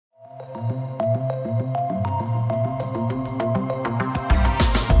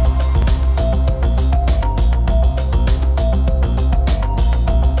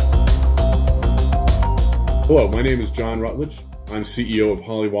Hello, my name is John Rutledge. I'm CEO of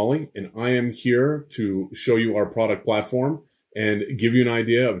Holly Wolley, and I am here to show you our product platform and give you an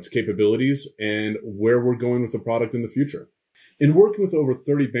idea of its capabilities and where we're going with the product in the future. In working with over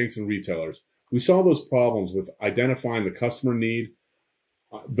 30 banks and retailers, we saw those problems with identifying the customer need,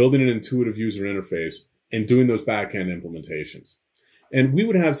 building an intuitive user interface, and doing those back-end implementations. And we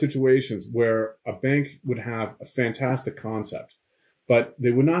would have situations where a bank would have a fantastic concept, but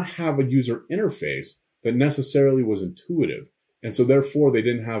they would not have a user interface that necessarily was intuitive. And so therefore, they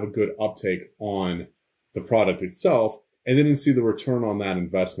didn't have a good uptake on the product itself, and they didn't see the return on that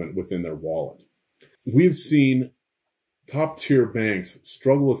investment within their wallet. We've seen top-tier banks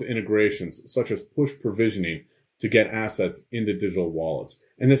struggle with integrations such as push provisioning to get assets into digital wallets.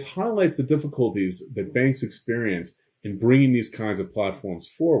 And this highlights the difficulties that banks experience in bringing these kinds of platforms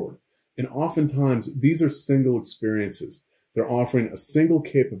forward. And oftentimes, these are single experiences. They're offering a single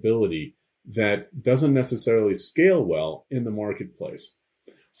capability that doesn't necessarily scale well in the marketplace.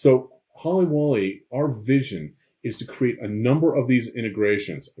 So Holly Wolley, our vision is to create a number of these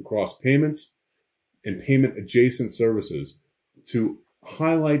integrations across payments and payment adjacent services to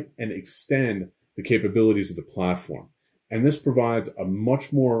highlight and extend the capabilities of the platform. And this provides a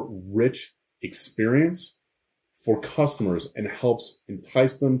much more rich experience for customers and helps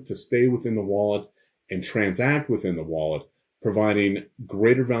entice them to stay within the wallet and transact within the wallet, providing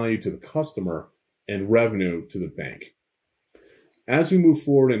greater value to the customer and revenue to the bank. As we move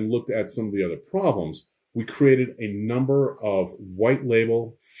forward and looked at some of the other problems, we created a number of white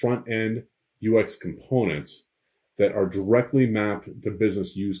label front-end UX components that are directly mapped to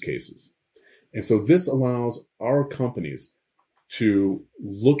business use cases. And so this allows our companies to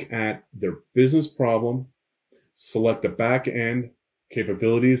look at their business problem, select the back-end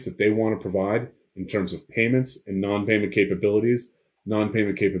capabilities that they want to provide in terms of payments and non-payment capabilities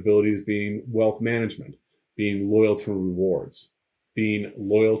being wealth management, being loyalty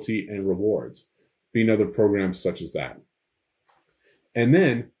and rewards, being other programs such as that. And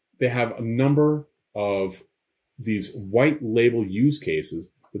then they have a number of these white label use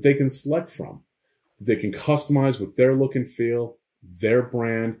cases that they can select from, that they can customize with their look and feel, their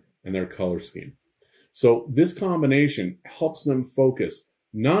brand, and their color scheme. So this combination helps them focus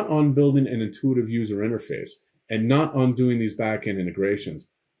not on building an intuitive user interface and not on doing these back-end integrations,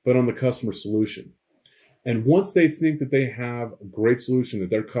 but on the customer solution. And once they think that they have a great solution that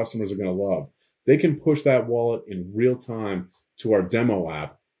their customers are going to love, they can push that wallet in real time to our demo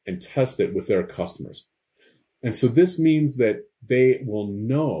app and test it with their customers. And so this means that they will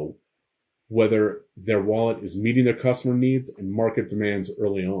know whether their wallet is meeting their customer needs and market demands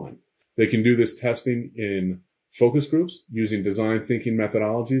early on. They can do this testing in focus groups using design thinking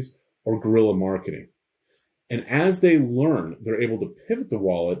methodologies or guerrilla marketing. And as they learn, they're able to pivot the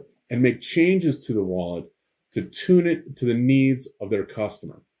wallet and make changes to the wallet to tune it to the needs of their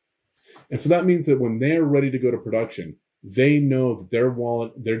customer. And so that means that when they're ready to go to production, they know that their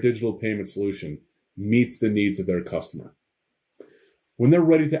wallet, their digital payment solution meets the needs of their customer. When they're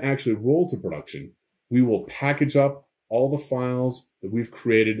ready to actually roll to production, we will package up all the files that we've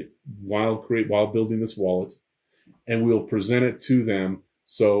created while building this wallet, and we'll present it to them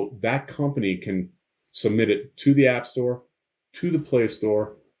so that company can submit it to the App Store, to the Play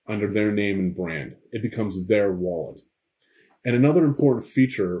Store under their name and brand. It becomes their wallet. And another important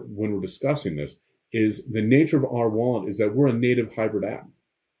feature when we're discussing this is the nature of our wallet is that we're a native hybrid app.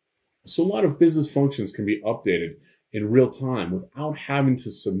 So a lot of business functions can be updated in real time without having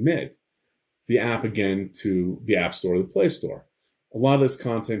to submit the app again to the App Store or the Play Store. A lot of this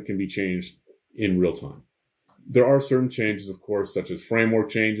content can be changed in real time. There are certain changes, of course, such as framework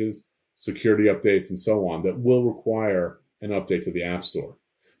changes, security updates, and so on, that will require an update to the App Store.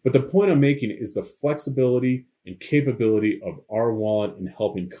 But the point I'm making is the flexibility and capability of our wallet in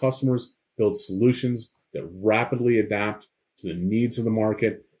helping customers build solutions that rapidly adapt to the needs of the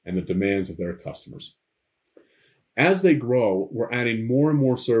market and the demands of their customers. As they grow, we're adding more and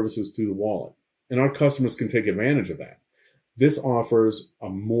more services to the wallet, and our customers can take advantage of that. This offers a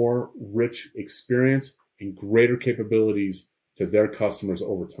more rich experience and greater capabilities to their customers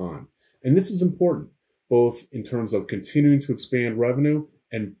over time. And this is important, both in terms of continuing to expand revenue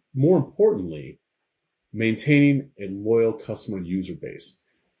and, more importantly, maintaining a loyal customer user base.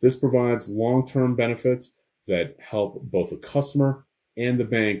 This provides long-term benefits that help both the customer and the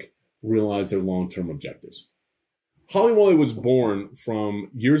bank realize their long-term objectives. Holly Wolley was born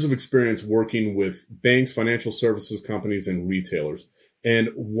from years of experience working with banks, financial services companies, and retailers, and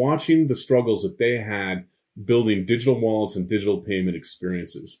watching the struggles that they had building digital wallets and digital payment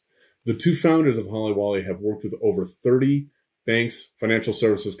experiences. The two founders of Holly Wolley have worked with over 30 banks, financial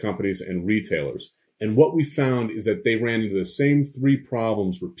services companies, and retailers, And what we found is that they ran into the same three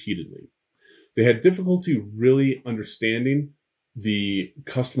problems repeatedly. They had difficulty really understanding the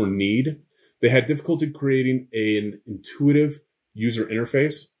customer need. They had difficulty creating an intuitive user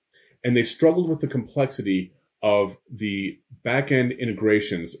interface, and they struggled with the complexity of the back-end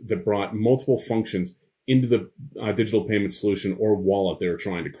integrations that brought multiple functions into the digital payment solution or wallet they were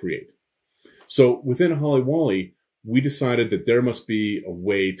trying to create. So within HollyWally, we decided that there must be a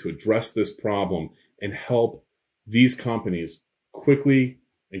way to address this problem and help these companies quickly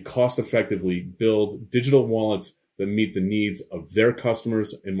and cost-effectively build digital wallets that meet the needs of their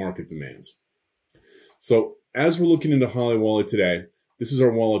customers and market demands. So as we're looking into HollyWally today, this is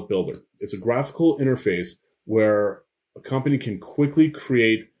our wallet builder. It's a graphical interface where a company can quickly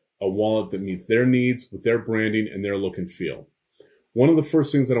create a wallet that meets their needs with their branding and their look and feel. One of the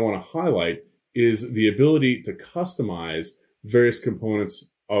first things that I want to highlight is the ability to customize various components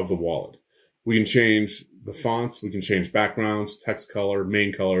of the wallet. We can change the fonts, we can change backgrounds, text color,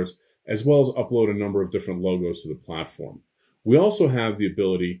 main colors, as well as upload a number of different logos to the platform. We also have the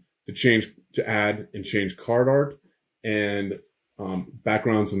ability to add and change card art and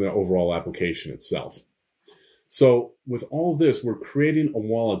backgrounds in the overall application itself. So with all this, we're creating a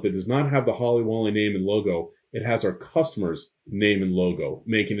wallet that does not have the HollyWally name and logo. It has our customer's name and logo,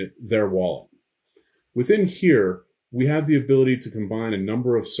 making it their wallet. Within here, we have the ability to combine a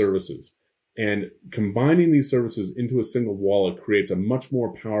number of services, and combining these services into a single wallet creates a much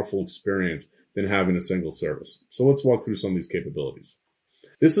more powerful experience than having a single service. So let's walk through some of these capabilities.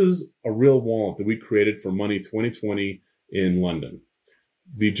 This is a real wallet that we created for Money 2020 in London.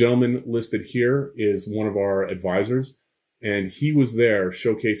 The gentleman listed here is one of our advisors, and he was there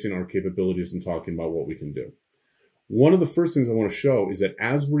showcasing our capabilities and talking about what we can do. One of the first things I want to show is that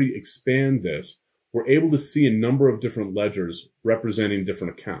as we expand this, we're able to see a number of different ledgers representing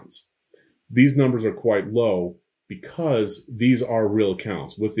different accounts. These numbers are quite low because these are real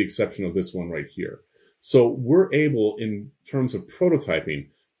accounts, with the exception of this one right here. So we're able, in terms of prototyping,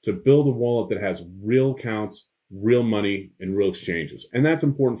 to build a wallet that has real accounts, real money, and real exchanges. And that's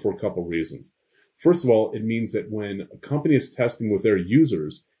important for a couple reasons. First of all, it means that when a company is testing with their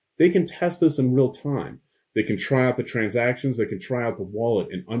users, they can test this in real time. They can try out the transactions, they can try out the wallet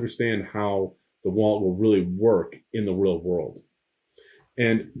and understand how the wallet will really work in the real world.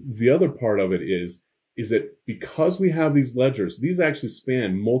 And the other part of it is that because we have these ledgers, these actually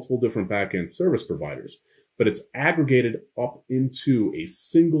span multiple different backend service providers, but it's aggregated up into a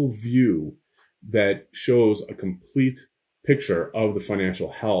single view that shows a complete picture of the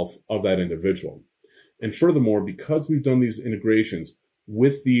financial health of that individual. And furthermore, because we've done these integrations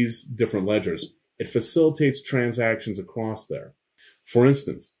with these different ledgers, it facilitates transactions across there. For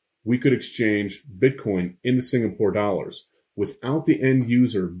instance, we could exchange Bitcoin into Singapore dollars without the end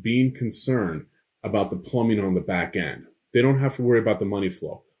user being concerned about the plumbing on the back end. They don't have to worry about the money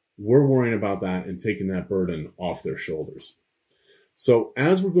flow. We're worrying about that and taking that burden off their shoulders. So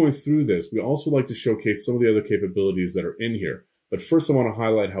as we're going through this, we also like to showcase some of the other capabilities that are in here. But first, I want to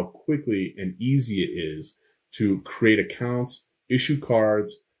highlight how quickly and easy it is to create accounts, issue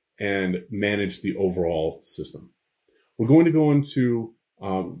cards, and manage the overall system. We're going to go into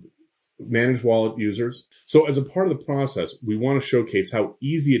manage wallet users. So as a part of the process, we want to showcase how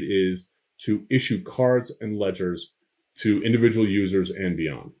easy it is to issue cards and ledgers to individual users and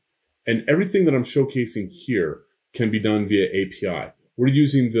beyond. And everything that I'm showcasing here can be done via API. We're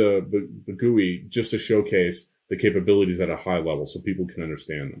using the GUI just to showcase the capabilities at a high level so people can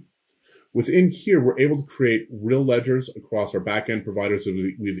understand them. Within here, we're able to create real ledgers across our backend providers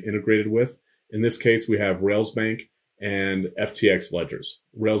that we've integrated with. In this case, we have Railsbank and FTX ledgers.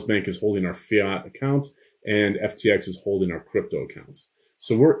 Railsbank is holding our fiat accounts and FTX is holding our crypto accounts.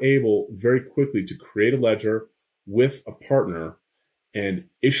 So we're able very quickly to create a ledger with a partner and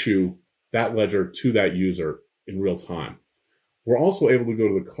issue that ledger to that user in real time. We're also able to go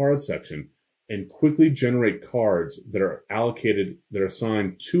to the card section and quickly generate cards that are allocated, that are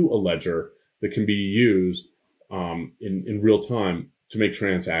assigned to a ledger that can be used in real time to make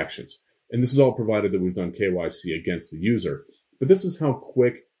transactions. And this is all provided that we've done KYC against the user. But this is how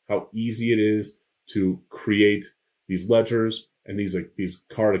quick, how easy it is to create these ledgers and these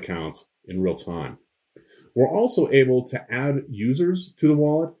card accounts in real time. We're also able to add users to the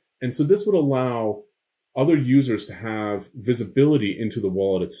wallet. And so this would allow other users to have visibility into the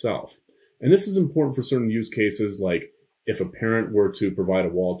wallet itself. And this is important for certain use cases, like if a parent were to provide a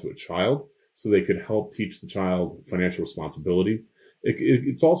wallet to a child so they could help teach the child financial responsibility.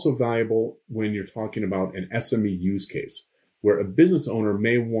 It's also valuable when you're talking about an SME use case, where a business owner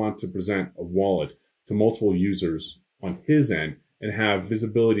may want to present a wallet to multiple users on his end and have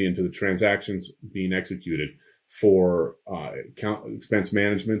visibility into the transactions being executed for expense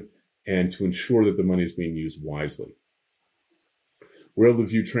management and to ensure that the money is being used wisely. We're able to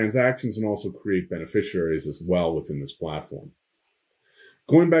view transactions and also create beneficiaries as well within this platform.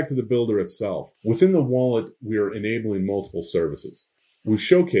 Going back to the builder itself, within the wallet, we are enabling multiple services. We've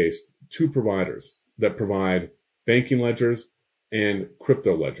showcased two providers that provide banking ledgers and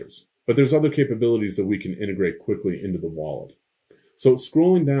crypto ledgers, but there's other capabilities that we can integrate quickly into the wallet. So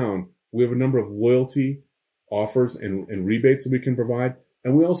scrolling down, we have a number of loyalty offers and rebates that we can provide,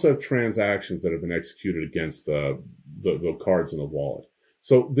 and we also have transactions that have been executed against the cards in the wallet.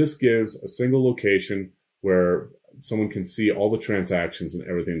 So this gives a single location where someone can see all the transactions and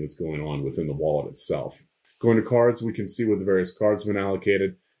everything that's going on within the wallet itself. Going to cards, we can see what the various cards have been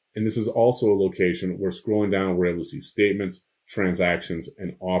allocated. And this is also a location where scrolling down, we're able to see statements, transactions,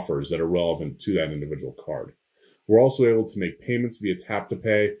 and offers that are relevant to that individual card. We're also able to make payments via tap to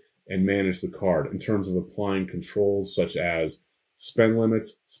pay and manage the card in terms of applying controls such as spend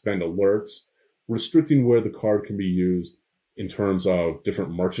limits, spend alerts, restricting where the card can be used in terms of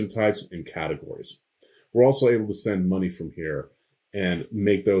different merchant types and categories. We're also able to send money from here and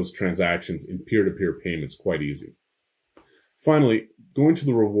make those transactions in peer-to-peer payments quite easy. Finally, going to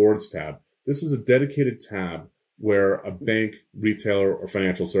the rewards tab, this is a dedicated tab where a bank, retailer, or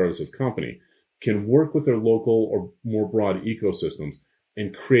financial services company can work with their local or more broad ecosystems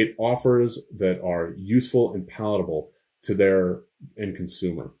and create offers that are useful and palatable to their end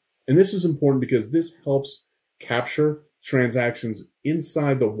consumer. And this is important because this helps capture transactions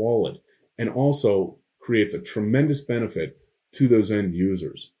inside the wallet and also creates a tremendous benefit to those end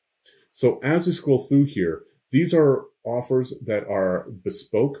users. So as we scroll through here, these are offers that are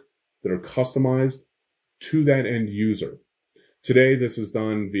bespoke, that are customized to that end user. Today, this is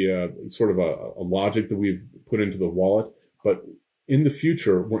done via sort of a logic that we've put into the wallet, but in the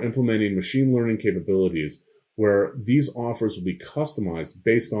future, we're implementing machine learning capabilities where these offers will be customized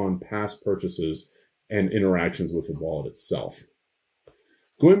based on past purchases and interactions with the wallet itself.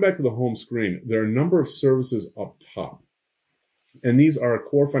 Going back to the home screen, there are a number of services up top. And these are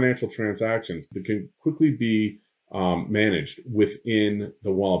core financial transactions that can quickly be managed within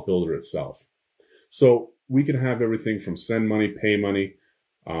the wallet builder itself. So we can have everything from send money, pay money,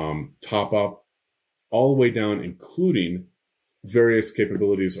 top up, all the way down, including various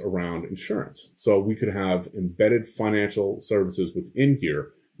capabilities around insurance. So we could have embedded financial services within here,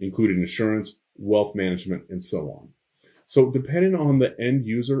 including insurance, wealth management, and so on. So depending on the end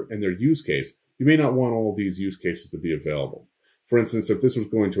user and their use case, you may not want all of these use cases to be available. For instance, if this was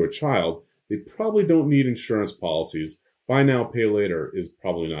going to a child, they probably don't need insurance policies. Buy now, pay later is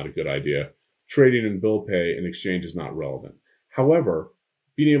probably not a good idea. Trading and bill pay and exchange is not relevant. However,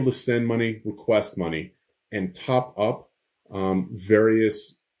 being able to send money, request money, and top up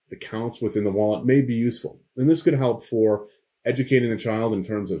various accounts within the wallet may be useful. And this could help for educating the child in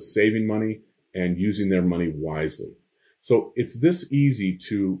terms of saving money and using their money wisely. So it's this easy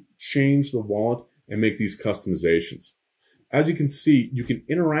to change the wallet and make these customizations. As you can see, you can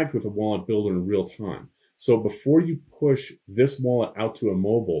interact with the wallet builder in real time. So before you push this wallet out to a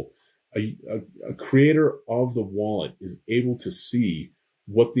mobile, a creator of the wallet is able to see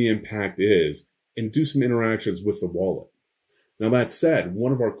what the impact is and do some interactions with the wallet. Now that said,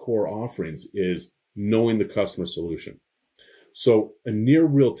 one of our core offerings is knowing the customer solution. So in near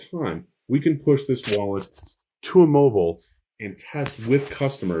real time, we can push this wallet to a mobile and test with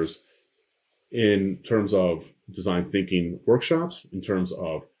customers in terms of design thinking workshops, in terms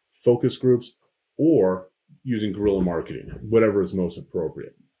of focus groups, or using guerrilla marketing, whatever is most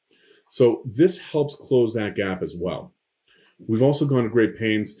appropriate. So this helps close that gap as well. We've also gone to great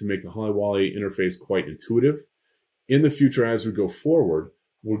pains to make the HollyWally interface quite intuitive. In the future, as we go forward,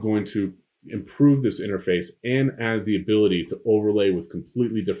 we're going to improve this interface and add the ability to overlay with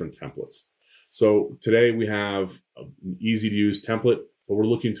completely different templates. So today we have an easy to use template, but we're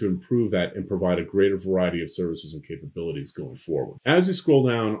looking to improve that and provide a greater variety of services and capabilities going forward. As we scroll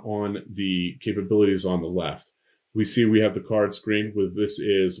down on the capabilities on the left, we see we have the card screen. With this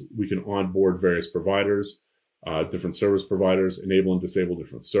is we can onboard various providers, different service providers, enable and disable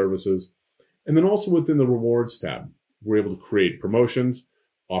different services. And then also within the rewards tab, we're able to create promotions,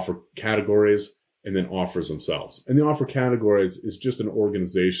 offer categories, and then offers themselves. And the offer categories is just an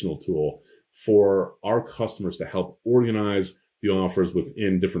organizational tool for our customers to help organize the offers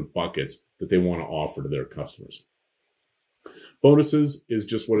within different buckets that they want to offer to their customers. Bonuses is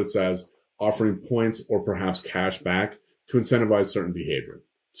just what it says, offering points or perhaps cash back to incentivize certain behavior.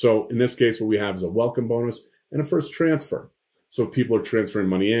 So in this case, what we have is a welcome bonus and a first transfer. So if people are transferring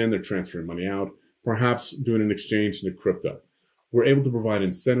money in, they're transferring money out, perhaps doing an exchange into crypto. we're able to provide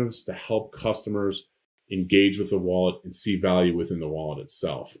incentives to help customers engage with the wallet and see value within the wallet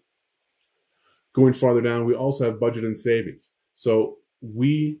itself. Going farther down, we also have budget and savings. So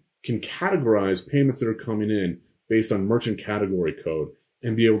we can categorize payments that are coming in based on merchant category code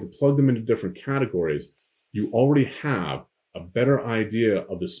and be able to plug them into different categories. You already have a better idea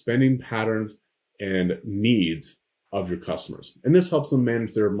of the spending patterns and needs of your customers. And this helps them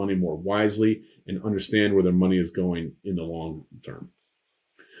manage their money more wisely and understand where their money is going in the long term.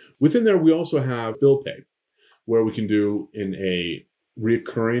 Within there, we also have bill pay, where we can do in a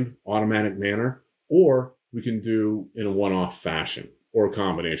recurring automatic manner, or we can do in a one-off fashion, or a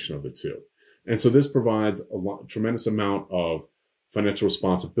combination of the two. And so this provides a tremendous amount of financial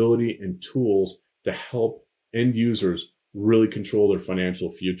responsibility and tools to help end users really control their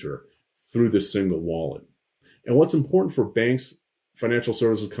financial future through this single wallet. And what's important for banks, financial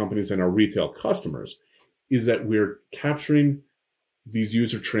services companies, and our retail customers is that we're capturing these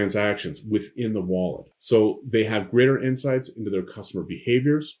user transactions within the wallet. So they have greater insights into their customer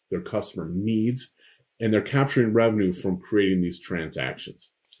behaviors, their customer needs, and they're capturing revenue from creating these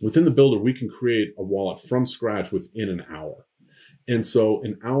transactions. Within the builder, we can create a wallet from scratch within an hour. And so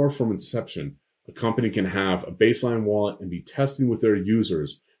an hour from inception, a company can have a baseline wallet and be testing with their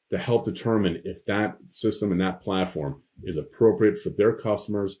users to help determine if that system and that platform is appropriate for their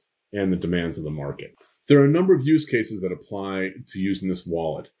customers and the demands of the market. There are a number of use cases that apply to using this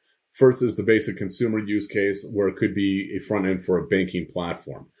wallet. First is the basic consumer use case, where it could be a front end for a banking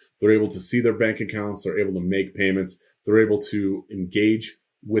platform. They're able to see their bank accounts, they're able to make payments, they're able to engage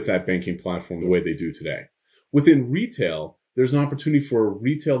with that banking platform the way they do today. Within retail, there's an opportunity for a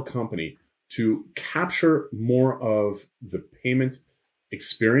retail company to capture more of the payment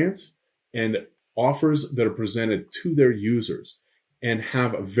experience and offers that are presented to their users and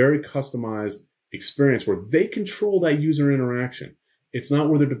have a very customized experience where they control that user interaction. It's not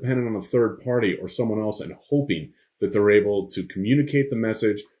where they're dependent on a third party or someone else and hoping that they're able to communicate the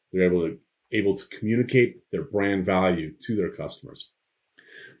message, they're able to communicate their brand value to their customers.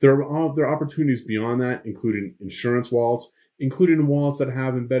 There are opportunities beyond that, including insurance wallets, including wallets that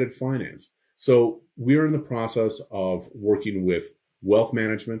have embedded finance. So we're in the process of working with wealth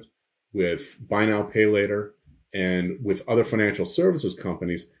management, with buy now, pay later, and with other financial services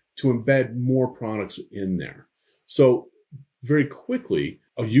companies to embed more products in there. So very quickly,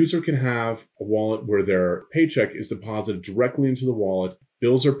 a user can have a wallet where their paycheck is deposited directly into the wallet,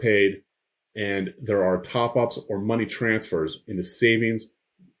 bills are paid, and there are top-ups or money transfers into savings,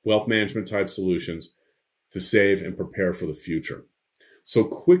 wealth management type solutions to save and prepare for the future. So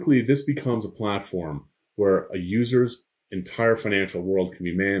quickly, this becomes a platform where a user's entire financial world can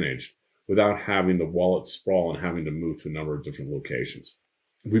be managed without having the wallet sprawl and having to move to a number of different locations.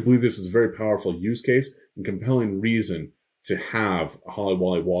 We believe this is a very powerful use case and compelling reason to have a Holly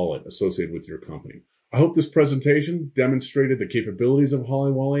Woly wallet associated with your company. I hope this presentation demonstrated the capabilities of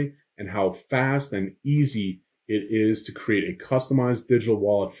Holly Woly and how fast and easy it is to create a customized digital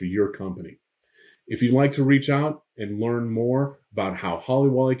wallet for your company. If you'd like to reach out and learn more about how Holly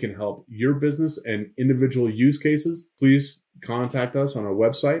Woly can help your business and individual use cases, please contact us on our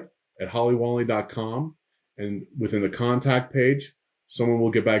website at hollywoly.com. And within the contact page, someone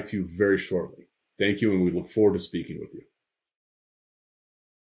will get back to you very shortly. Thank you, and we look forward to speaking with you.